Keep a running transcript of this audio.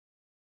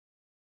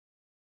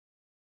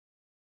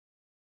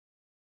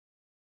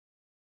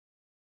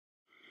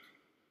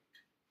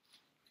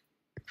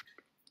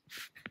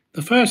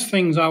The first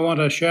things I want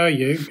to show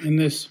you in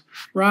this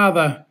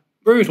rather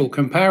brutal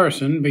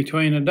comparison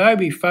between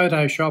Adobe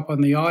Photoshop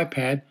on the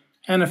iPad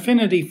and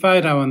Affinity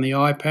Photo on the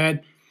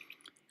iPad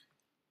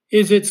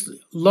is its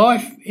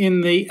life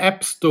in the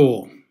App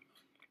Store.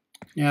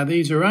 Now,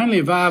 these are only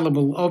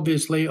available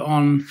obviously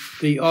on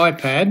the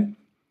iPad.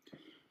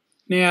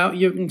 Now,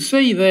 you can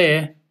see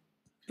there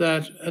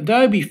that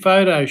Adobe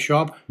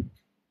Photoshop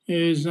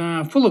is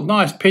full of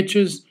nice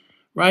pictures,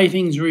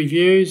 ratings,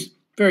 reviews,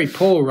 very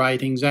poor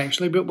ratings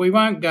actually, but we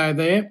won't go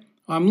there.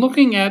 I'm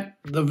looking at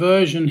the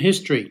version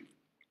history.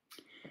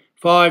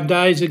 5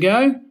 days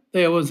ago,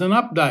 there was an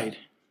update.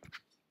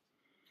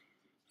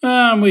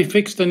 We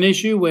fixed an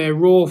issue where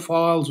raw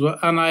files were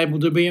unable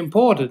to be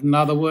imported. In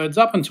other words,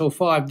 up until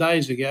 5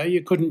 days ago,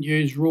 you couldn't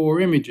use raw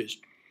images.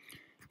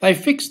 They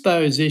fixed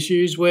those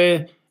issues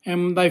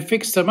and they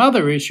fixed some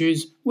other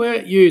issues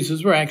where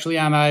users were actually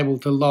unable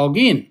to log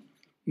in.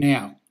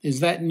 Now, is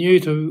that new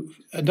to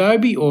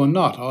Adobe or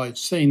not? I've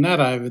seen that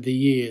over the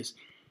years.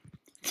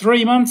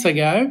 3 months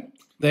ago,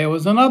 there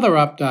was another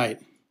update.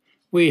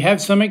 We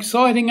have some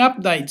exciting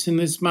updates in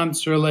this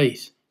month's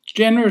release.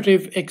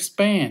 Generative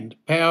Expand,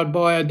 powered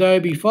by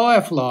Adobe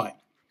Firefly.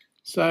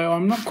 So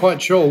I'm not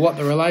quite sure what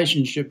the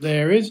relationship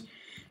there is,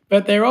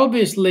 but they're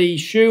obviously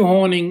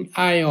shoehorning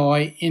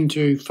AI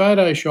into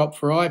Photoshop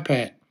for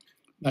iPad.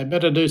 They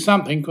better do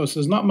something because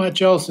there's not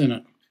much else in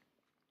it.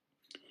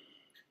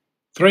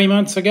 3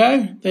 months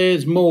ago,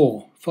 there's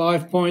more.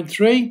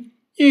 5.3,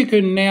 you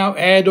can now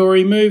add or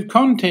remove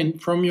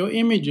content from your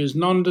images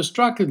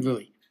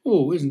non-destructively.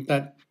 Oh, isn't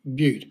that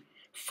beaut?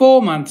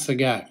 4 months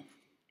ago,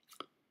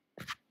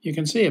 you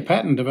can see a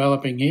pattern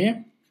developing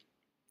here.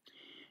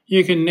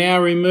 You can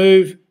now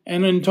remove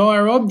an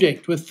entire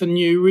object with the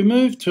new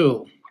Remove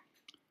tool.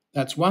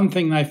 That's one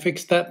thing they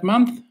fixed that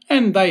month,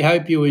 and they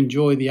hope you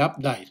enjoy the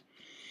update.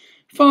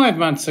 5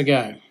 months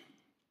ago,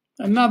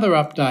 another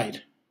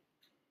update.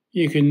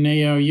 You can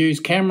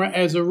use camera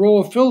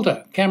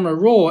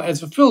raw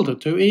as a filter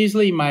to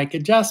easily make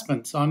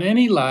adjustments on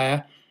any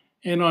layer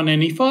and on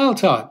any file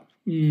type.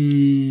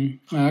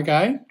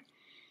 Okay.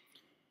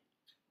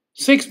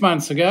 6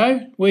 months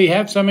ago, we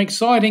have some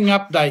exciting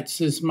updates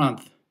this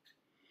month.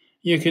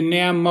 You can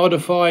now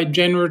modify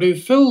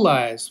generative fill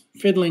layers,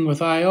 fiddling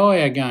with AI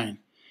again.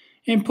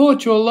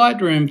 Import your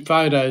Lightroom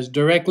photos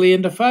directly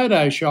into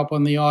Photoshop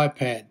on the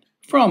iPad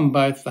from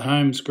both the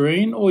home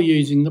screen or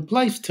using the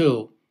Place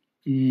tool.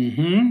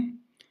 The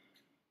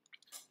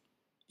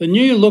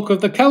new look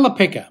of the colour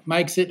picker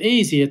makes it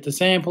easier to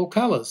sample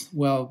colours.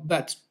 Well,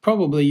 that's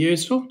probably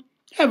useful.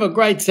 Have a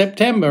great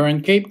September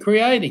and keep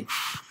creating.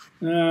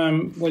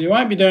 Well, you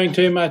won't be doing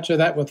too much of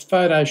that with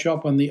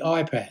Photoshop on the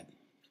iPad.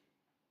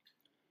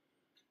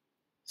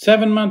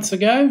 7 months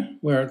ago,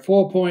 we're at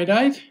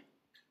 4.8.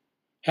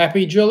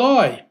 Happy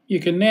July. You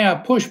can now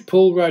push,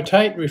 pull,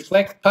 rotate,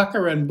 reflect,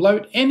 pucker and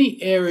bloat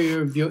any area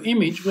of your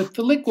image with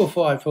the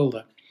Liquify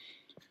filter.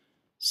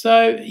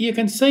 So you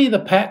can see the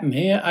pattern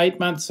here 8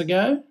 months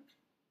ago.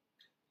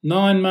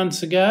 9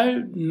 months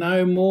ago,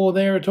 no more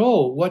there at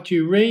all. What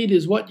you read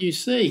is what you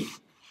see.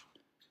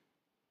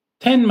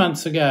 10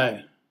 months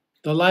ago,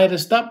 the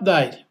latest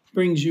update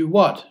brings you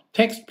what?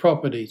 Text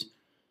properties,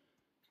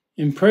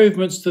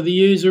 improvements to the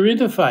user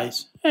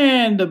interface,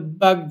 and a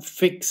bug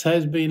fix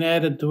has been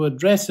added to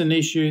address an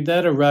issue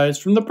that arose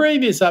from the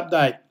previous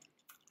update.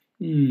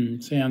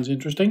 Sounds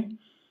interesting.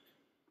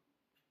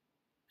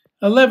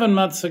 11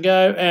 months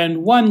ago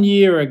and 1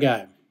 year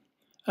ago.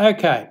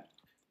 Okay,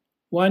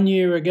 1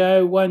 year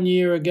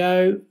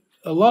ago,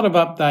 a lot of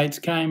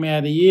updates came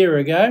out a year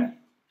ago.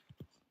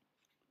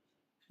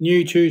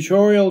 New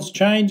tutorials,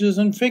 changes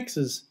and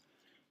fixes.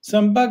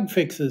 Some bug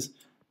fixes.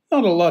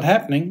 Not a lot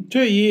happening.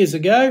 2 years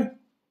ago,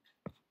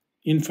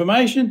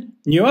 information,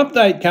 new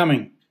update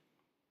coming.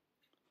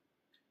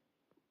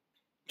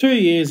 2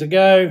 years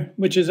ago,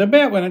 which is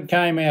about when it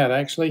came out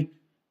actually,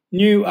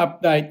 new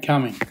update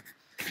coming.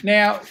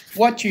 Now,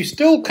 what you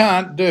still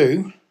can't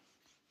do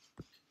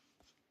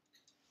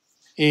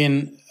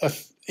in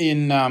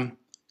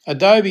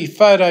Adobe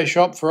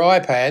Photoshop for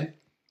iPad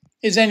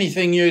is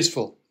anything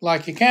useful,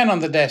 like you can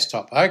on the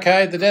desktop.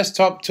 Okay, the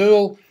desktop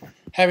tool,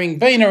 having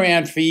been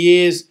around for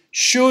years,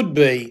 should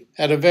be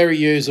at a very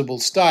usable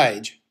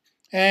stage.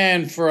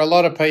 And for a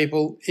lot of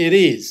people, it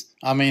is.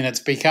 I mean,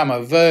 it's become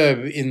a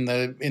verb in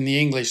the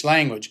English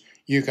language.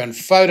 You can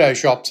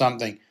Photoshop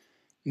something.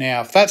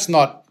 Now, if that's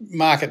not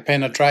market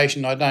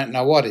penetration, I don't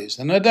know what is.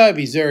 And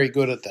Adobe's very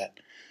good at that.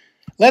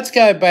 Let's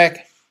go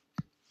back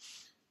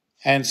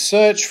and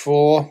search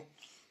for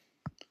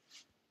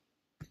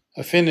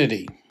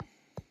Affinity.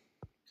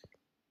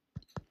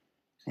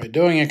 We're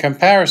doing a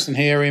comparison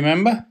here,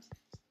 remember?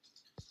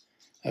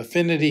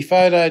 Affinity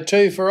Photo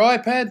 2 for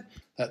iPad.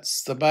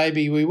 That's the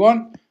baby we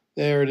want.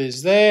 There it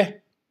is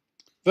there.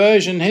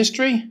 Version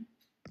history.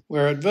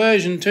 We're at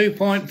version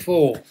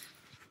 2.4.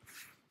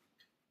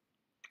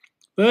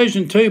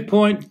 Version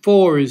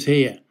 2.4 is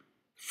here.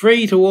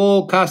 Free to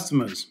all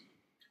customers.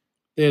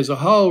 There's a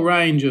whole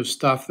range of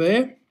stuff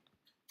there.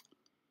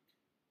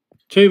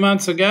 2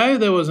 months ago,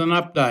 there was an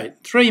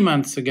update. 3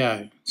 months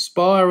ago,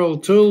 spiral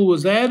tool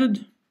was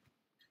added.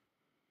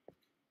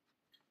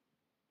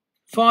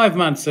 5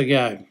 months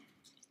ago,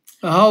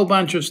 a whole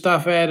bunch of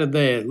stuff added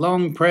there.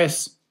 Long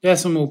press,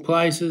 decimal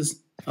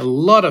places, a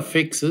lot of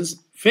fixes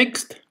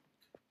fixed.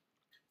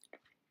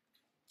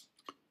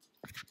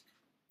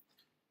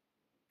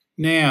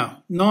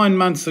 Now, 9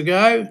 months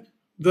ago,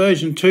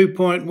 version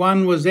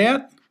 2.1 was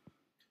out.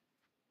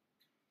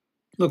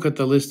 Look at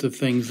the list of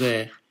things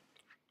there.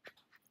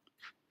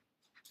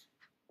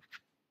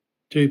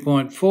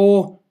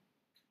 2.4,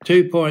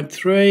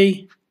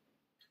 2.3,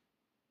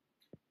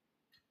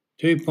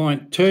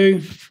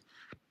 2.2,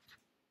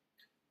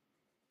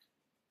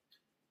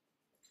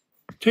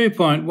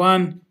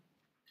 2.1,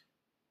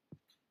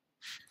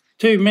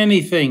 too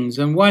many things.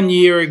 And 1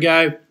 year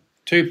ago,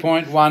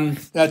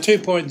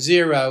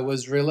 2.0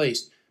 was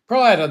released.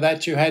 Prior to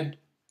that, you had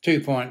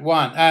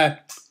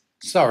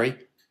 2.1.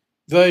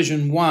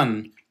 Version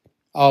 1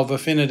 of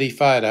Affinity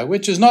Photo,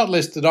 which is not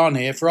listed on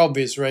here for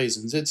obvious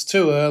reasons. It's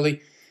too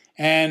early,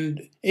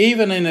 and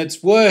even in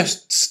its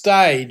worst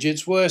stage,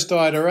 its worst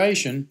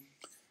iteration,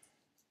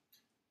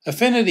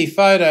 Affinity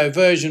Photo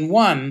version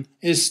 1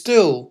 is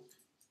still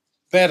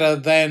better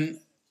than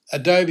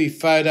Adobe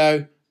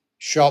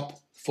Photoshop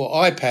for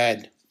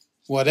iPad,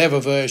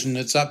 whatever version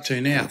it's up to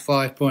now,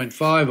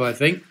 5.5 I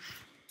think.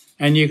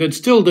 And you could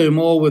still do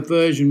more with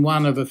version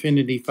 1 of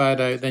Affinity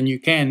Photo than you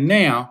can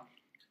now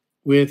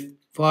with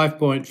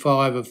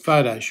 5.5 of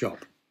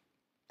Photoshop.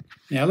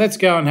 Now let's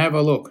go and have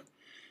a look.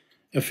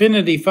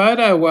 Affinity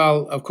Photo,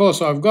 well, of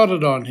course I've got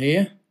it on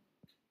here,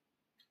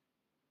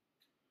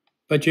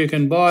 but you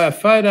can buy a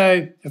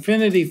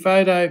Affinity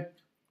Photo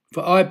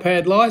for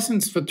iPad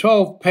license for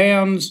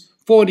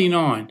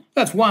 £12.49.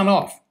 That's one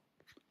off.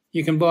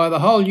 You can buy the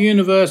whole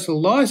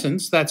universal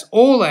license, that's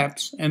all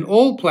apps and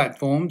all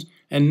platforms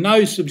and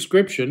no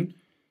subscription,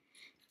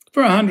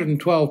 for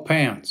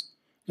 £112.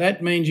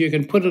 That means you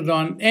can put it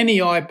on any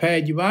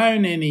iPad you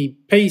own, any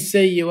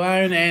PC you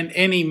own, and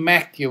any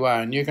Mac you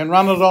own. You can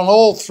run it on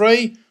all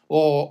three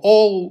or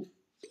all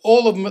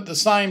of them at the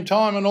same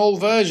time and all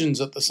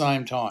versions at the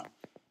same time.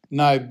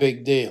 No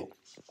big deal.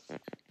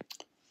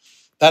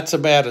 That's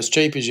about as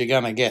cheap as you're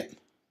going to get.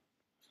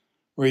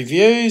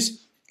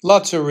 Reviews,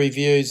 lots of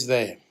reviews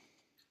there.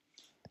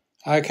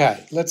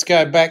 Okay, let's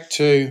go back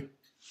to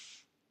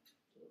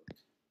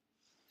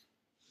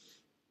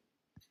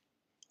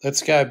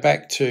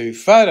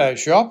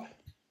Photoshop.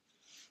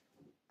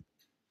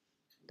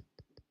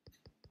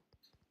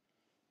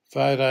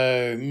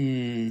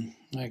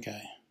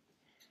 Okay.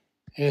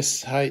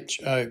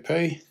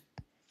 SHOP,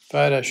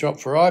 Photoshop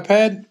for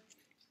iPad.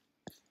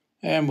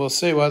 And we'll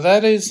see what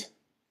that is.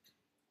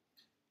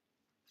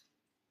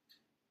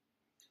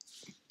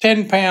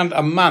 £10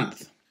 a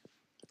month.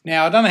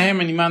 Now, I don't know how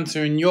many months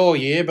are in your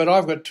year, but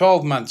I've got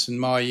 12 months in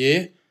my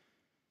year.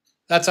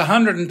 That's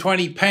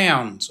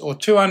 £120 or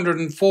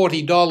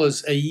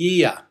 $240 a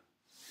year.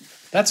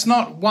 That's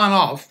not one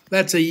off,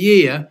 that's a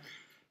year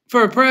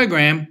for a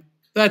program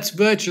that's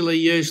virtually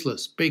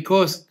useless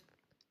because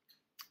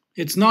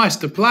it's nice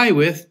to play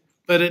with,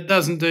 but it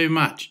doesn't do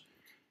much.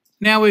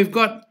 Now we've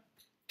got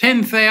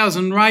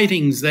 10,000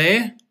 ratings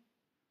there,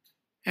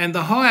 and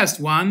the highest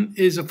one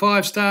is a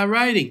 5-star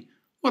rating.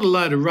 What a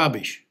load of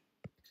rubbish.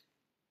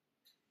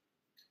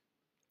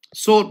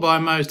 Sort by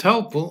most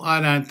helpful?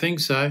 I don't think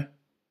so.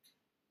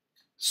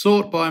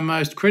 Sort by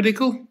most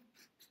critical?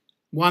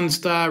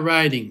 1-star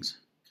ratings.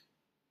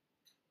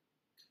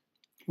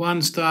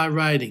 1-star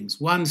ratings.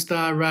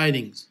 1-star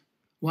ratings.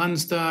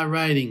 1-star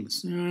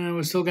ratings.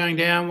 We're still going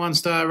down.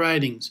 1-star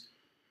ratings.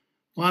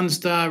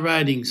 1-star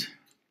ratings.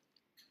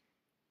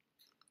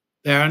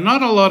 There are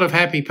not a lot of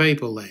happy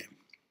people there.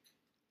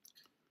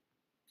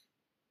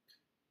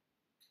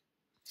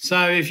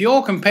 So if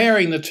you're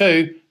comparing the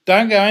two,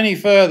 don't go any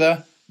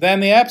further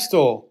than the App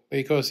Store,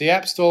 because the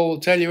App Store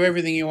will tell you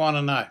everything you want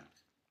to know.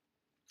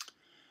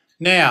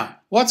 Now,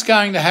 what's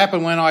going to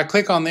happen when I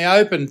click on the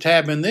Open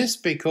tab in this,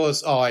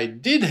 because I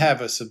did have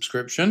a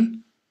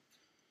subscription,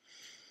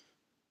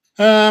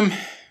 but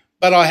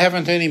I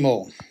haven't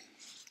anymore.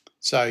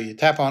 So you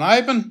tap on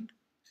Open,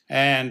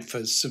 and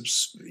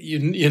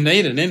you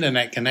need an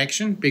internet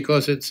connection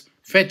because it's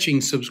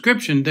fetching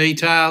subscription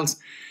details,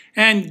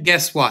 and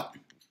guess what?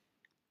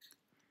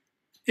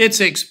 It's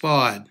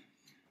expired.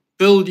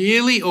 Billed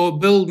yearly or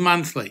billed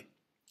monthly?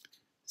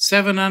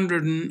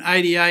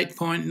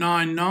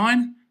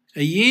 $788.99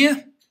 a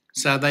year.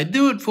 So they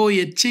do it for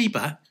you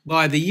cheaper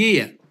by the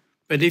year.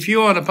 But if you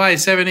want to pay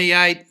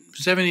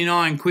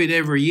 79 quid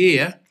every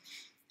year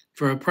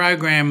for a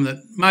program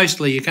that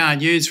mostly you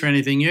can't use for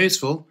anything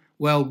useful,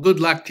 well, good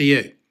luck to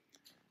you.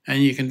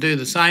 And you can do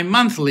the same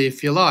monthly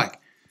if you like.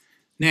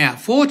 Now,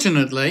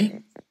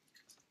 fortunately,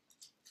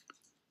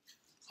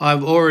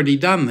 I've already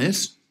done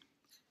this.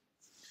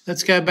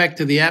 Let's go back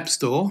to the App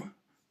Store,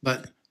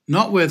 but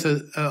not with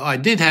I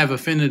did have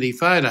Affinity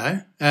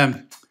Photo,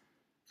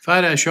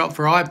 Photoshop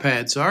for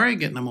iPad, sorry,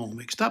 getting them all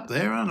mixed up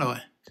there, aren't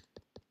I?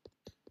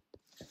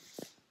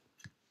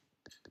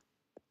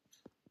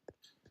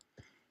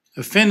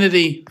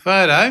 Affinity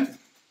Photo.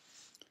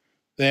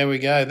 There we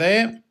go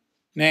there.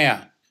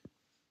 Now,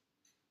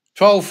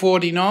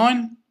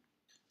 $12.49,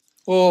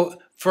 or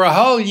for a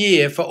whole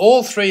year for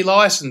all three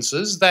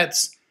licenses,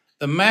 that's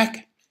the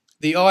Mac,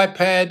 the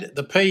iPad,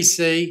 the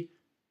PC,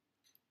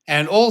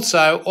 and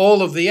also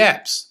all of the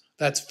apps.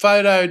 That's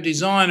Photo,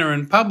 Designer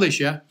and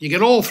Publisher. You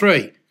get all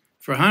three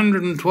for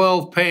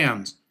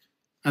 £112,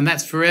 and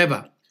that's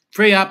forever.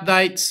 Free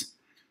updates,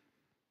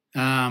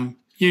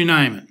 you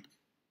name it.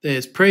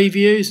 There's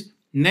previews.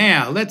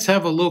 Now, let's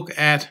have a look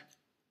at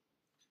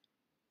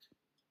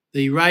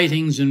the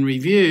ratings and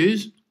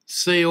reviews.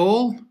 See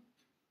all.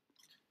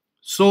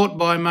 Sort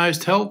by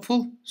most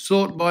helpful,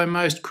 sort by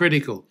most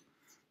critical.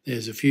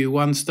 There's a few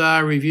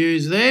one-star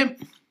reviews there.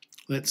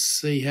 Let's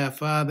see how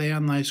far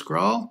down they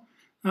scroll.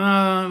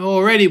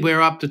 Already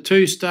we're up to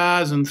 2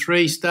 stars and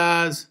 3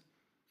 stars.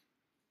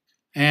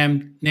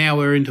 And now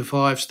we're into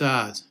 5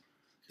 stars.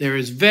 There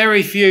is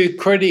very few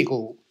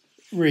critical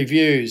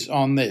reviews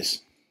on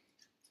this.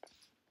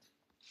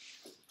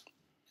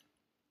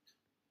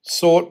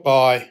 Sort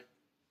by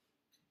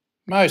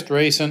most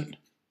recent.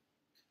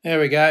 There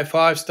we go,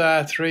 5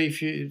 star,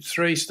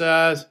 3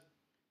 stars.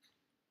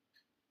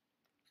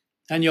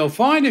 And you'll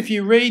find if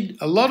you read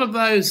a lot of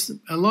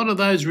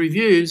those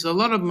reviews, a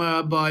lot of them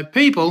are by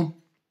people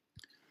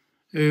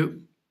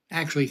who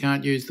actually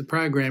can't use the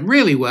program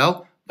really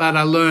well, but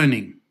are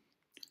learning.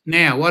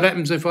 Now, what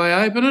happens if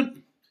I open it?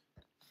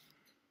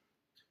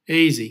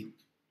 Easy.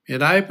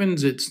 It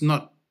opens, it's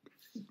not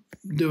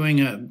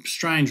doing a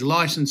strange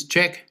license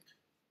check.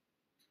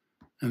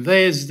 And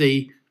there's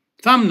the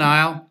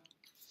thumbnail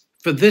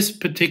for this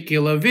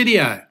particular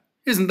video.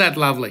 Isn't that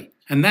lovely?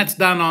 And that's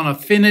done on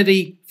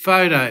Affinity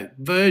Photo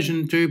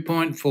version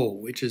 2.4,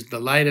 which is the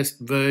latest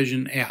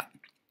version out.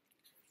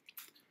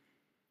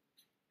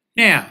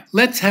 Now,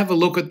 let's have a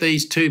look at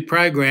these two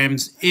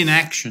programs in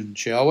action,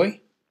 shall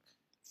we?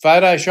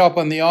 Photoshop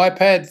on the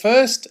iPad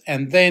first,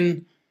 and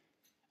then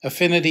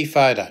Affinity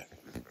Photo.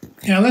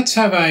 Now, let's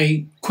have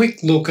a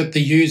quick look at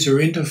the user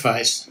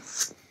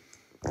interface.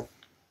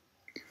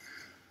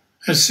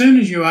 As soon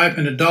as you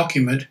open a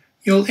document,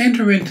 you'll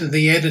enter into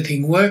the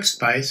editing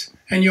workspace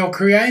and your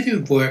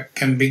creative work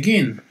can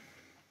begin.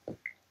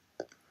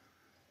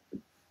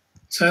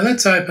 So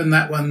let's open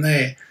that one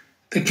there.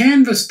 The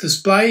canvas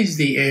displays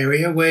the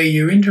area where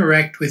you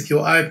interact with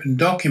your open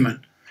document.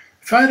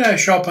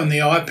 Photoshop on the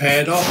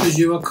iPad offers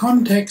you a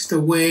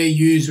context-aware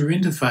user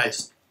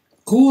interface.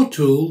 Core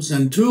tools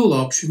and tool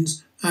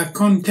options are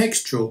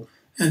contextual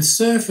and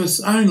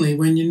surface only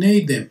when you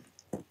need them.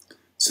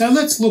 So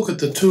let's look at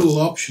the tool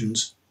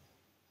options.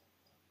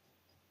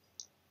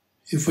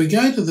 If we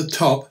go to the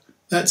top,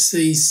 that's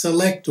the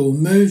Select or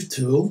Move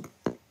tool.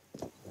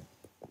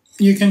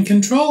 You can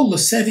control the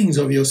settings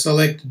of your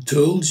selected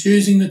tools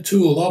using the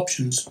tool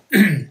options.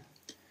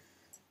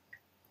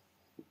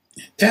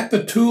 Tap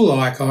a tool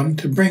icon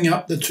to bring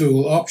up the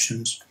tool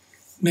options.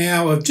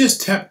 Now I've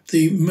just tapped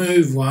the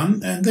Move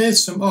one and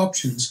there's some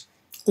options.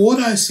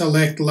 Auto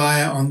select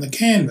layer on the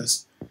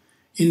canvas,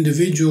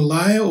 individual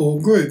layer or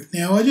group.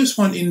 Now I just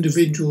want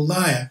individual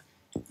layer,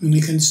 and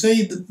you can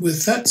see that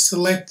with that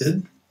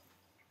selected,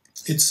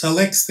 it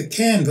selects the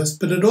canvas,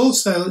 but it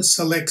also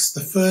selects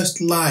the first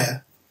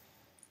layer.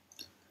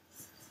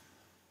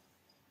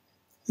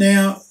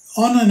 Now,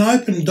 on an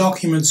open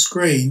document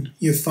screen,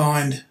 you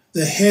find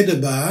the header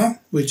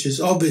bar, which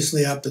is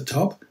obviously up the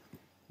top,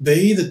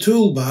 B, the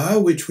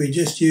toolbar, which we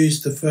just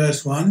used the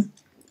first one,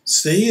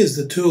 C is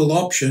the tool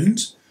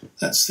options,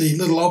 that's the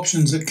little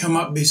options that come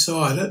up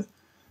beside it,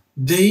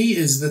 D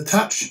is the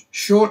touch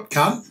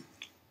shortcut,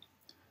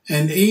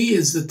 and E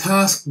is the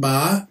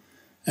taskbar,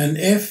 and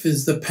F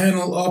is the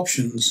panel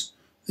options.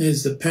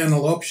 There's the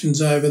panel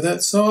options over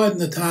that side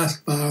and the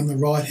taskbar on the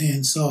right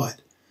hand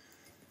side.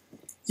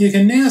 You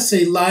can now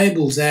see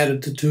labels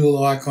added to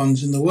tool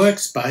icons in the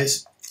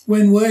workspace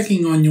when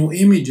working on your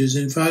images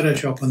in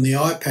Photoshop on the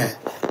iPad.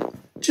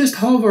 Just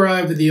hover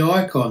over the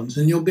icons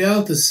and you'll be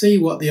able to see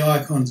what the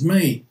icons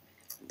mean.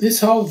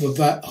 This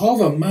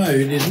hover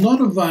mode is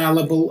not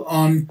available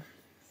on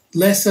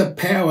lesser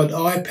powered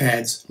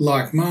iPads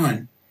like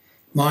mine.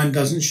 Mine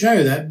doesn't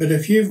show that, but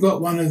if you've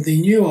got one of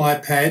the new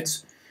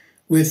iPads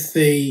with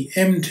the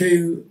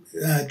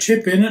M2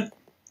 chip in it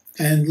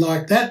and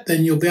like that,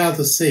 then you'll be able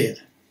to see it.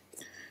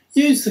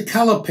 Use the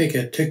colour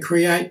picker to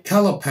create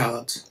colour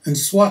palettes and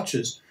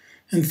swatches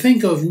and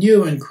think of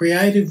new and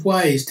creative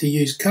ways to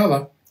use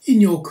colour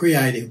in your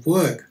creative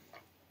work.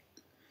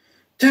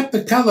 Tap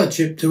the colour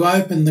chip to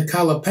open the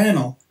colour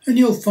panel and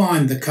you'll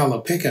find the colour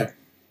picker.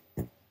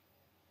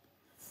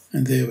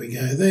 And there we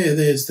go,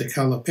 there's the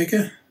colour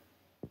picker.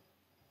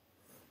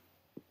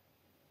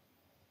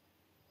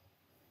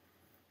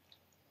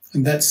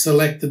 And that's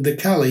selected the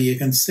colour. You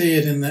can see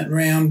it in that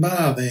round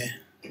bar there,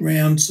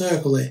 round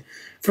circle there.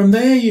 From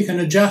there you can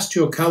adjust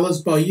your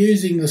colours by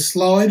using the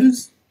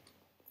sliders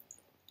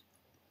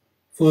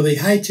for the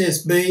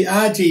HSB,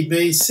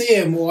 RGB,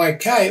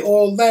 CMYK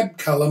or lab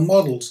colour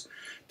models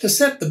to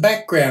set the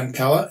background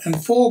colour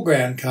and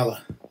foreground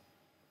colour.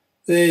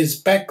 There's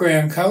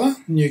background colour,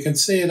 and you can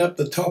see it up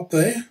the top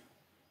there.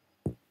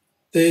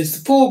 There's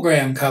the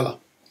foreground colour.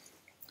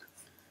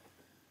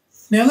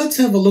 Now let's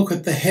have a look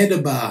at the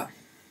header bar.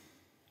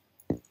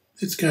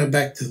 Let's go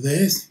back to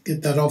there,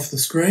 get that off the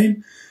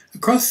screen.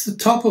 Across the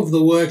top of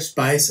the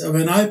workspace of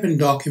an open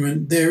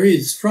document, there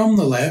is, from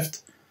the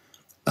left,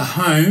 the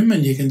home,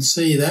 and you can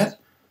see that,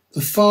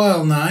 the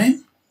file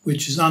name,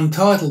 which is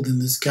untitled in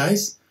this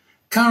case,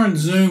 current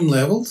zoom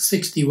level,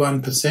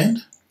 61%,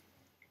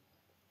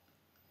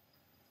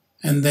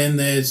 and then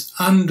there's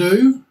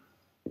undo,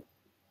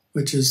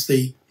 which is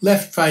the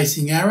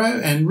left-facing arrow,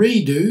 and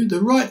redo,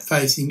 the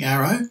right-facing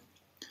arrow,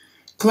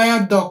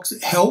 Cloud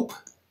Docs Help,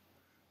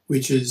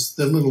 which is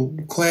the little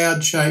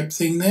cloud-shaped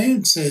thing there.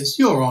 It says,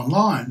 you're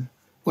online.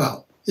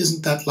 Well,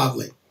 isn't that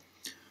lovely?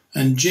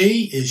 And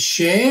G is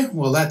share.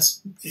 Well,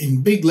 that's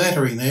in big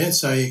lettering there,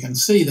 so you can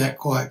see that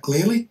quite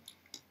clearly.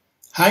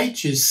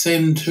 H is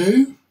send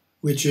to,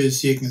 which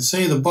is, you can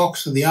see the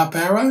box with the up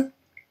arrow.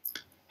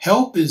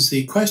 Help is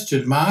the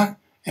question mark,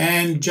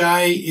 and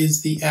J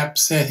is the app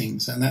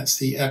settings, and that's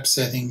the app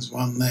settings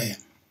one there.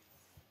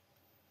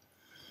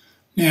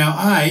 Now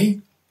A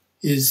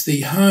is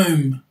the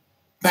home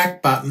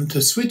back button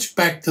to switch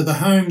back to the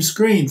home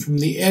screen from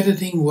the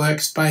editing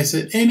workspace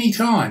at any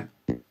time.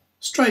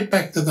 Straight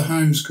back to the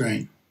home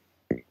screen.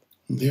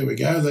 And there we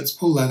go, let's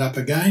pull that up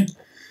again.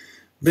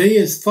 B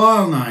is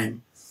file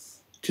name.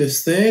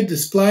 Just there,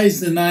 displays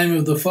the name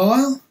of the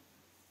file.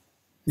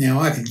 Now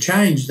I can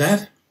change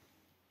that.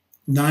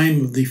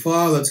 Name of the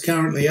file that's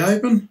currently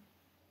open.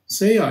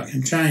 See, I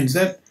can change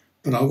that,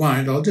 but I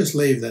won't. I'll just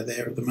leave that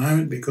there at the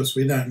moment because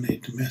we don't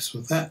need to mess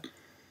with that.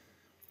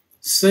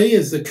 C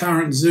is the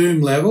current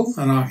zoom level,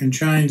 and I can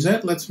change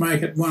that. Let's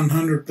make it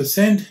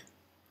 100%.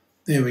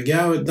 There we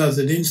go, it does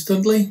it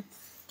instantly.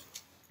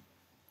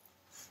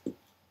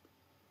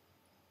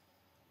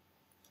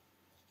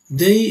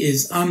 D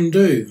is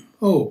undo.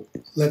 Oh,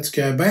 let's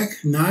go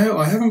back. No,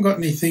 I haven't got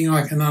anything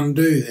I can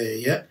undo there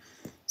yet.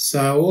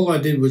 So all I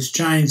did was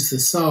change the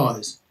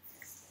size.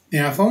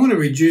 Now if I want to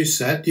reduce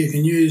that, you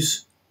can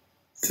use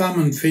thumb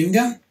and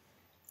finger.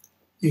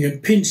 You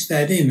can pinch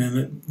that in and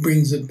it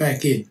brings it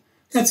back in.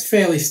 That's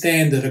fairly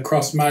standard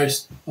across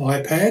most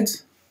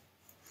iPads.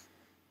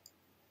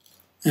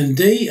 And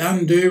D,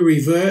 undo,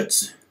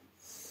 reverts.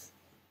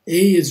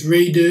 E is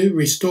redo,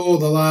 restore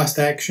the last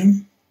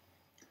action.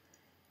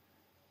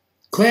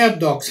 Cloud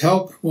Docs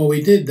Help, well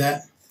we did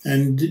that.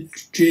 And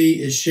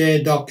G is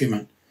share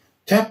document.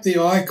 Tap the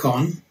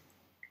icon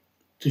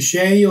to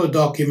share your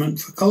document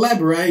for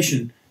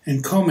collaboration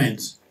and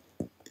comments.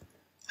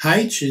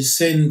 H is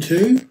send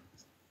to.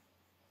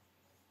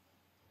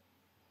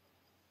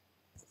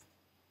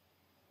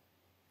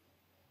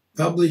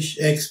 Publish,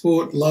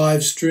 export,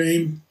 live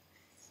stream.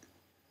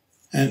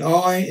 And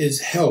I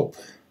is help.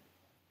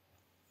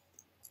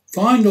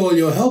 Find all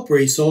your help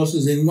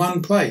resources in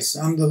one place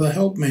under the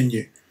help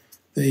menu.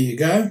 There you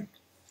go.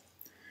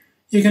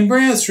 You can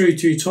browse through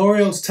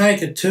tutorials,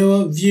 take a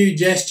tour, view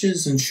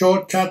gestures and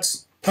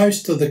shortcuts,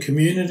 post to the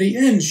community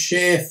and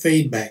share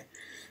feedback.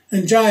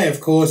 And J,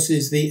 of course,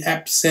 is the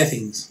app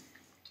settings.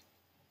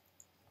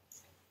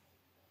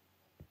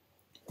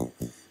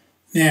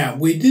 Now,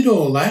 we did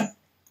all that.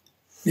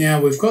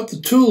 Now we've got the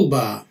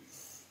toolbar.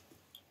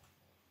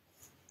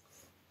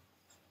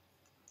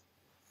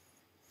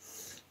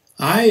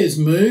 A is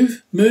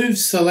move, move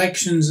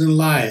selections and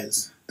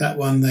layers, that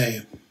one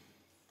there.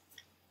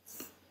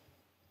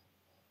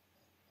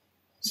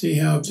 See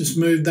how I've just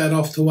moved that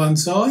off to one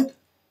side?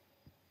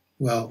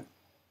 Well,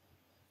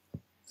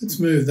 let's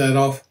move that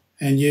off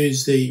and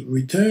use the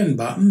return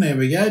button. There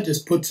we go,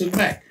 just puts it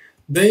back.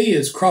 B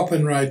is crop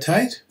and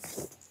rotate.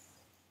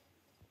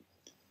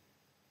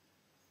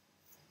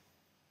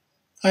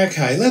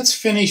 Okay, let's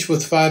finish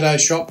with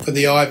Photoshop for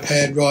the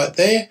iPad right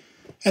there.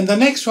 And the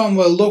next one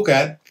we'll look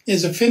at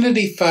is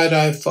Affinity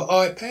Photo for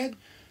iPad.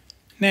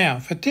 Now,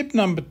 for tip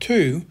number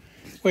 2,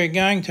 we're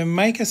going to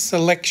make a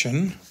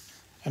selection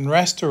and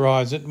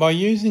rasterize it by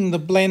using the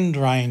blend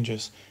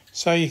ranges.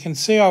 So you can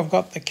see I've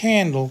got the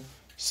candle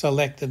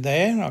selected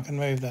there. I can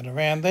move that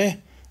around there.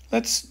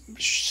 Let's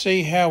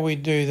see how we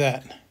do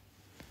that.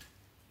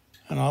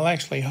 And I'll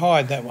actually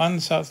hide that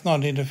one so it's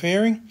not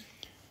interfering.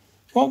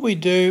 What we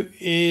do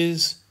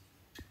is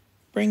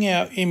bring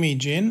our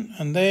image in,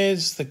 and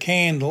there's the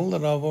candle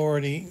that I've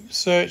already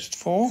searched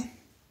for.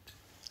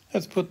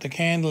 Let's put the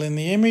candle in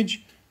the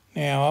image.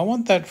 Now I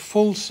want that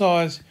full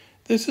size.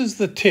 This is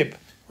the tip.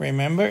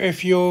 Remember,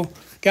 if you're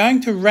going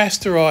to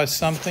rasterize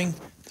something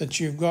that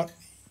you've got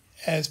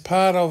as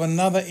part of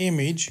another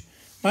image,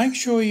 make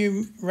sure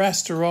you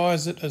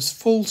rasterize it as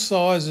full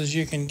size as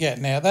you can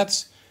get. Now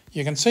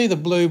you can see the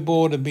blue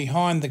border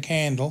behind the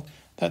candle.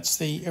 That's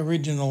the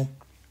original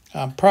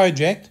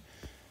project.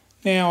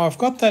 Now I've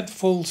got that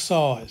full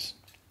size.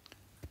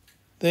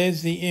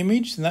 There's the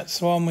image, and that's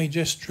the one we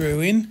just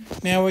drew in.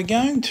 Now we're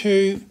going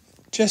to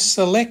just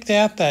select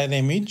out that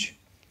image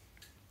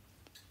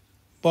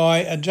by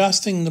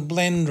adjusting the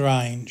blend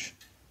range.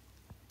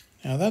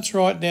 Now that's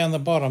right down the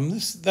bottom.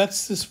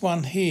 That's this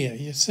one here.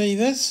 You see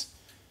this?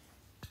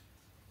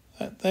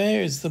 That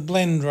there is the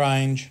blend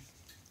range.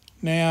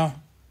 Now,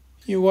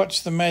 you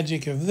watch the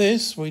magic of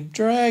this. We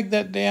drag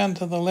that down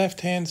to the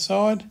left-hand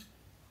side.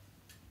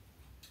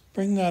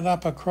 Bring that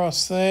up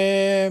across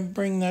there.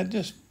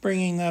 Just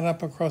bringing that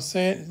up across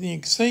there. You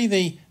can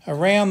see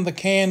around the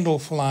candle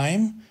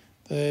flame,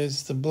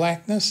 there's the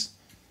blackness.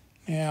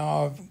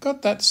 Now, I've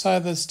got that so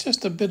there's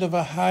just a bit of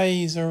a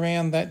haze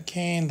around that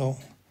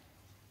candle.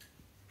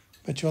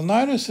 But you'll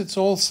notice it's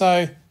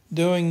also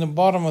doing the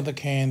bottom of the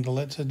candle.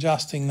 It's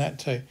adjusting that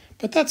too.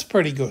 But that's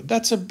pretty good.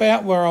 That's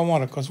about where I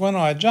want it, because when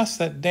I adjust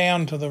that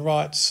down to the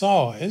right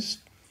size,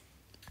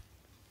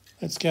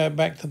 let's go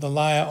back to the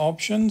layer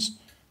options.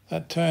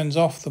 That turns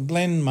off the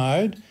blend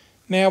mode.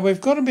 Now we've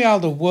got to be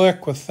able to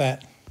work with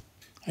that.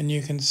 And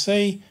you can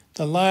see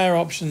the layer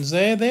options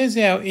there. There's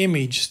our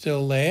image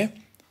still there,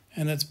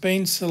 and it's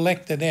been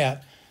selected out.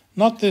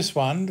 Not this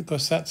one,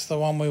 because that's the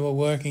one we were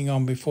working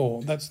on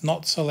before. That's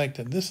not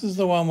selected. This is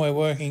the one we're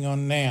working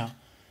on now.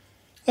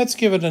 Let's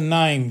give it a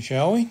name,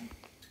 shall we?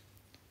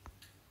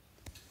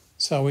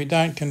 So we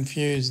don't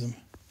confuse them.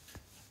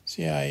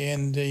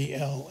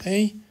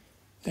 C-A-N-D-L-E.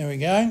 There we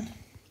go.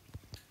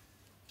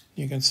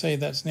 You can see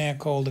that's now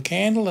called a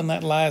candle, and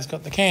that layer's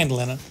got the candle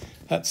in it.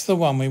 That's the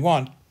one we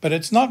want. But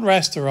it's not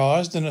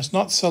rasterized and it's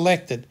not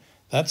selected.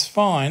 That's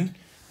fine,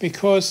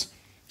 because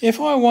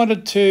if I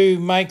wanted to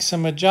make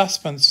some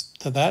adjustments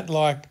to that,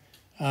 like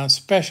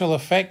special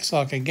effects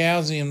like a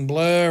Gaussian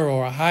blur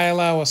or a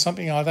halo or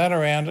something like that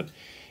around it,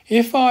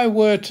 if I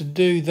were to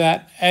do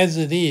that as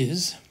it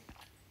is,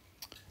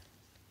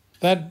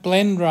 that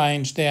blend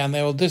range down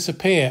there will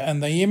disappear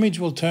and the image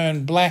will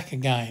turn black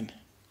again.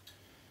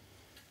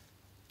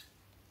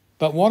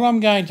 But what I'm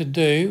going to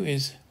do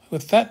is,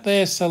 with that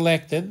there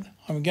selected,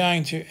 I'm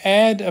going to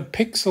add a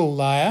pixel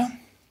layer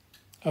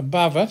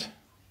above it,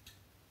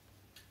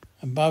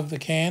 above the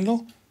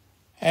candle,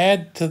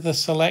 add to the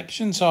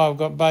selection, so I've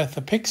got both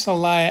the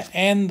pixel layer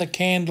and the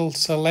candle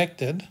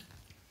selected.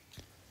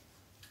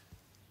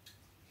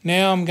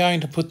 Now I'm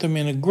going to put them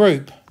in a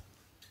group,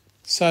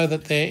 so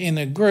that they're in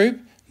a group.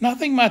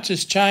 Nothing much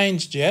has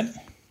changed yet,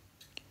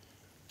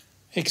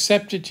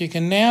 except that you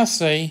can now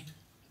see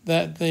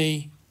that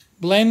the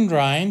blend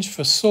range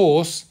for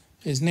source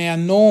is now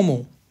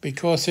normal,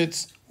 because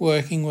it's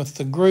working with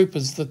the group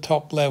as the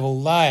top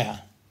level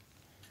layer.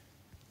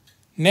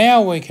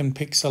 Now we can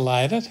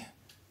pixelate it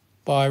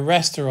by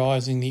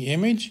rasterizing the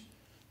image,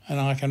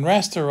 and I can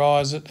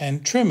rasterize it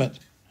and trim it.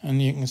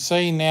 And you can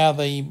see now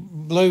the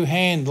blue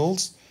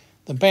handles,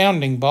 the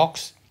bounding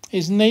box,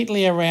 is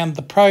neatly around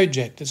the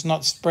project. It's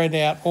not spread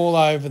out all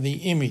over the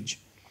image.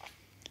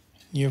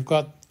 You've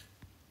got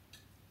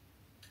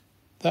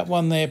that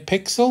one there,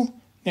 pixel.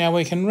 Now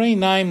we can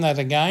rename that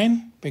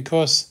again,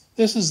 because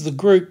this is the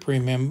group,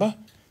 remember.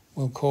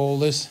 We'll call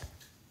this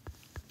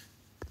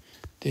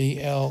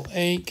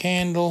DLE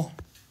candle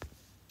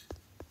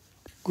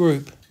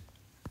group.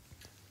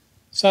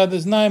 So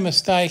there's no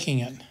mistaking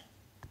it.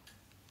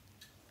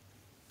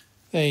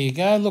 There you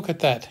go, look at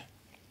that.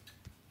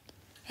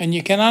 And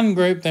you can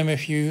ungroup them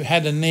if you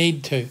had a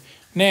need to.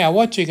 Now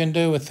what you can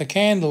do with the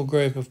candle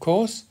group, of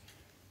course,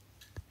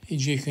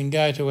 is you can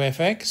go to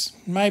FX.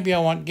 Maybe I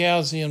want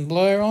Gaussian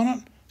blur on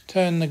it.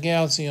 Turn the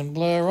Gaussian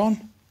blur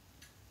on,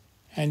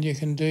 and you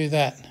can do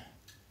that.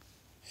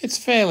 It's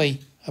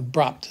fairly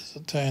abrupt, as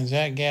it turns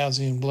out,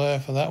 Gaussian blur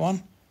for that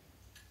one.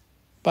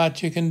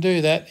 But you can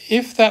do that.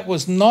 If that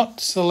was not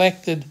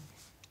selected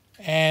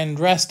and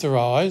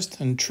rasterized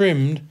and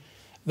trimmed,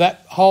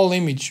 that whole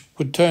image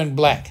would turn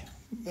black,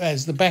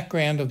 as the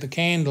background of the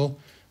candle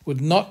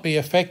would not be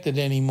affected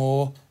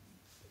anymore,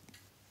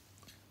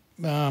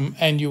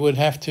 and you would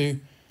have to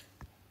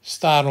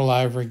start all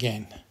over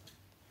again.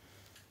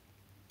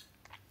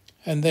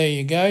 And there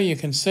you go, you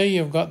can see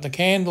you've got the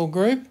candle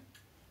group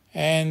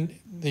and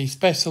the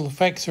special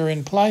effects are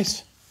in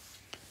place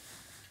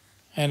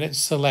and it's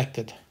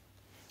selected.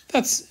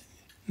 That's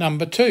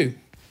number 2.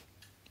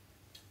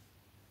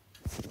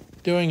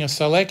 Doing a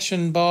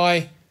selection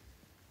by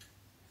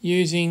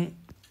using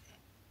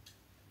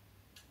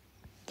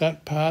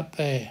that part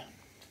there.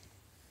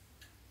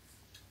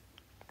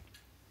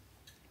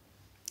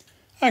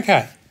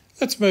 Okay,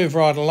 let's move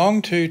right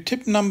along to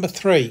tip number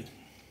 3.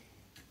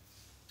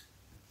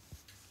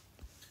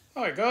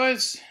 Hi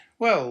guys,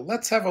 well,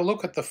 let's have a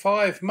look at the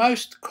 5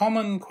 most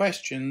common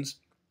questions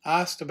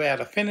asked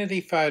about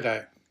Affinity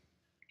Photo.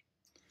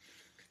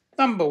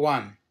 Number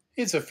 1,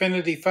 is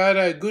Affinity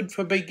Photo good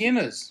for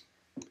beginners?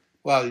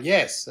 Well,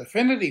 yes,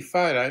 Affinity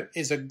Photo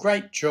is a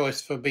great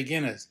choice for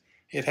beginners.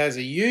 It has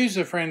a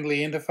user-friendly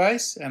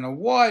interface and a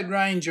wide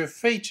range of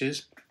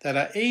features that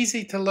are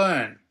easy to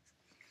learn.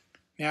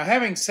 Now,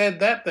 having said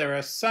that, there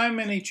are so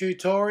many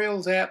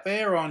tutorials out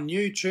there on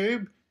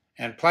YouTube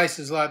and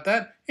places like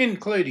that,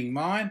 including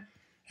mine,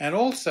 and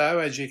also,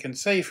 as you can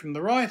see from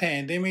the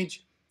right-hand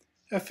image,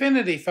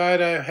 Affinity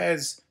Photo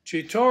has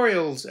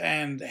tutorials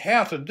and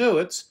how to do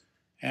it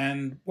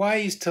and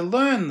ways to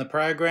learn the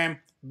program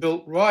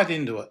built right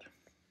into it.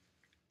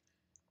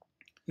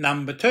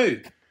 Number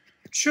 2,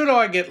 should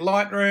I get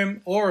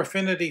Lightroom or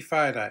Affinity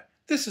Photo?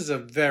 This is a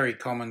very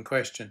common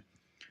question.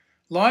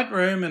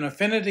 Lightroom and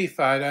Affinity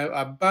Photo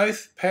are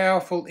both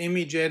powerful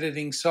image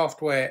editing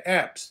software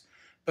apps,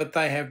 but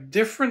they have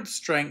different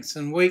strengths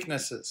and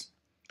weaknesses.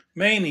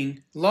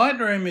 Meaning,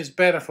 Lightroom is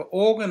better for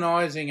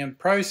organizing and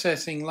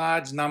processing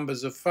large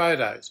numbers of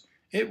photos.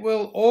 It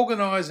will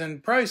organize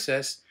and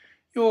process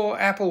your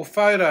Apple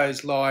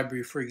Photos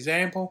library, for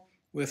example,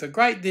 with a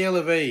great deal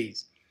of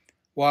ease,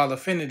 while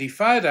Affinity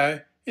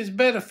Photo is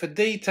better for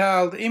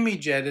detailed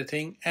image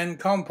editing and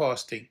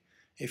composting.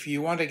 If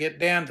you want to get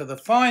down to the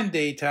fine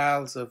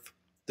details of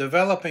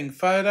developing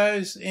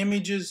photos,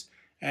 images,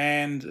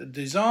 and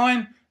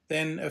design,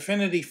 then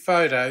Affinity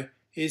Photo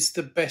is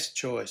the best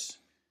choice.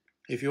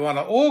 If you want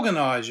to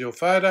organize your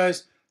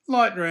photos,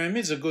 Lightroom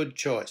is a good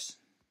choice.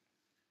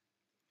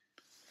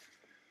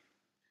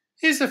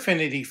 Is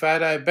Affinity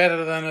Photo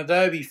better than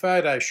Adobe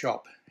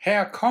Photoshop?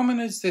 How common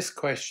is this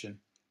question?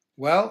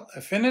 Well,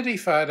 Affinity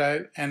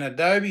Photo and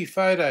Adobe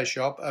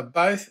Photoshop are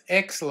both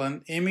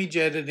excellent image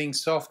editing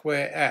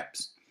software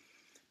apps,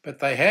 but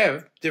they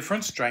have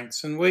different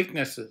strengths and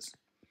weaknesses.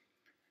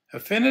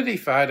 Affinity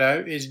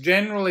Photo is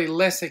generally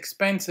less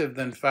expensive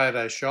than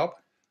Photoshop.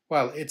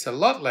 Well, it's a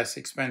lot less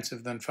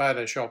expensive than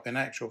Photoshop in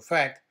actual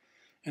fact,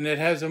 and it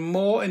has a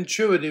more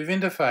intuitive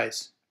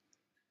interface.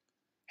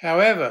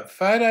 However,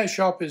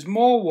 Photoshop is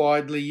more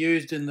widely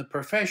used in the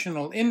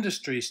professional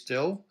industry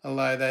still,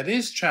 although that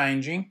is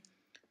changing.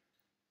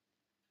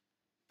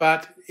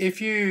 But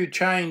if you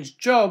change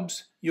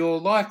jobs, you're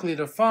likely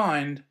to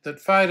find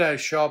that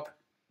Photoshop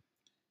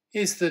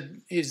is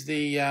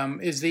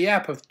the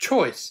app of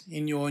choice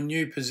in your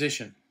new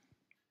position.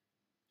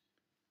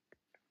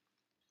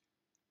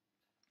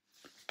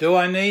 Do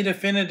I need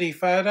Affinity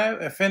Photo,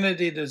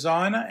 Affinity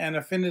Designer, and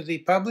Affinity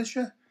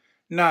Publisher?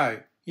 No,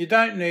 you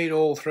don't need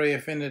all three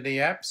Affinity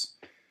apps.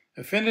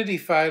 Affinity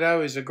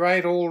Photo is a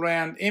great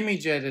all-round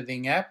image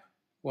editing app,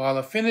 while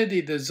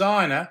Affinity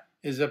Designer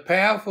is a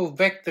powerful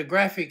vector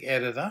graphic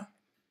editor,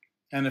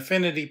 and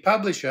Affinity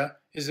Publisher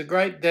is a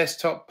great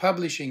desktop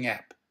publishing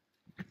app.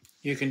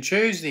 You can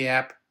choose the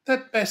app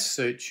that best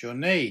suits your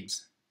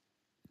needs.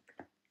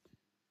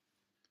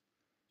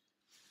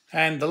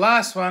 And the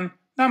last one,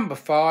 number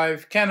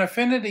 5, can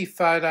Affinity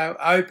Photo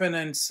open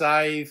and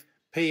save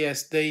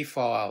PSD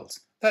files?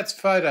 That's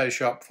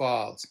Photoshop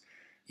files.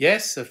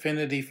 Yes,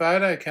 Affinity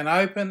Photo can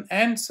open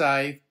and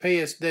save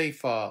PSD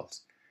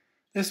files.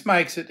 This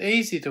makes it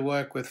easy to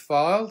work with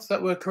files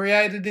that were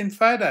created in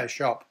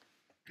Photoshop.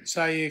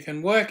 So you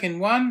can work in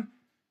one,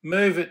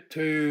 move it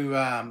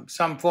to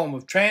some form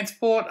of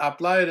transport,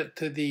 upload it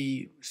to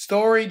the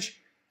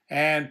storage,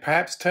 and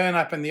perhaps turn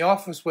up in the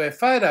office where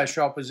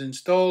Photoshop is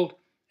installed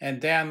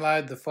and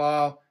download the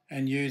file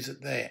and use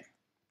it there.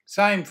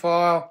 Same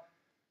file,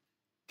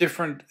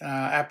 different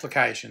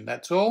application,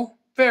 that's all.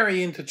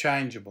 Very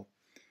interchangeable.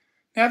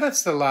 Now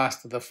that's the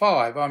last of the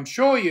 5. I'm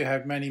sure you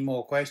have many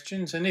more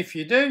questions, and if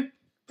you do,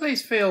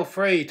 please feel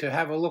free to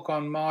have a look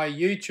on my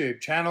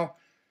YouTube channel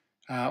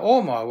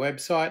or my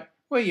website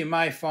where you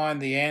may find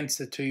the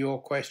answer to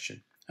your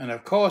question. And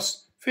of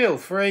course, feel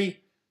free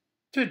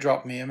to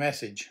drop me a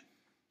message.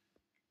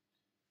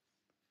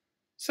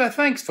 So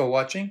thanks for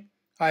watching.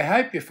 I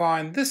hope you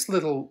find this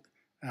little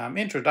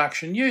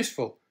introduction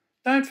useful.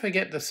 Don't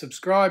forget to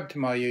subscribe to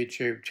my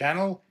YouTube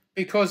channel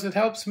because it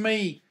helps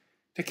me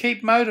to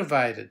keep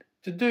motivated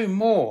to do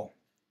more.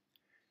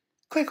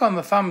 Click on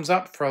the thumbs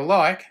up for a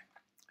like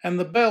and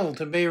the bell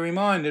to be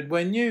reminded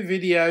when new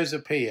videos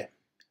appear.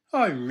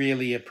 I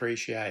really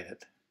appreciate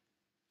it.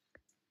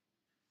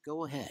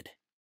 Go ahead.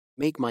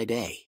 Make my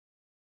day.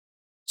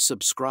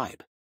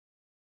 Subscribe.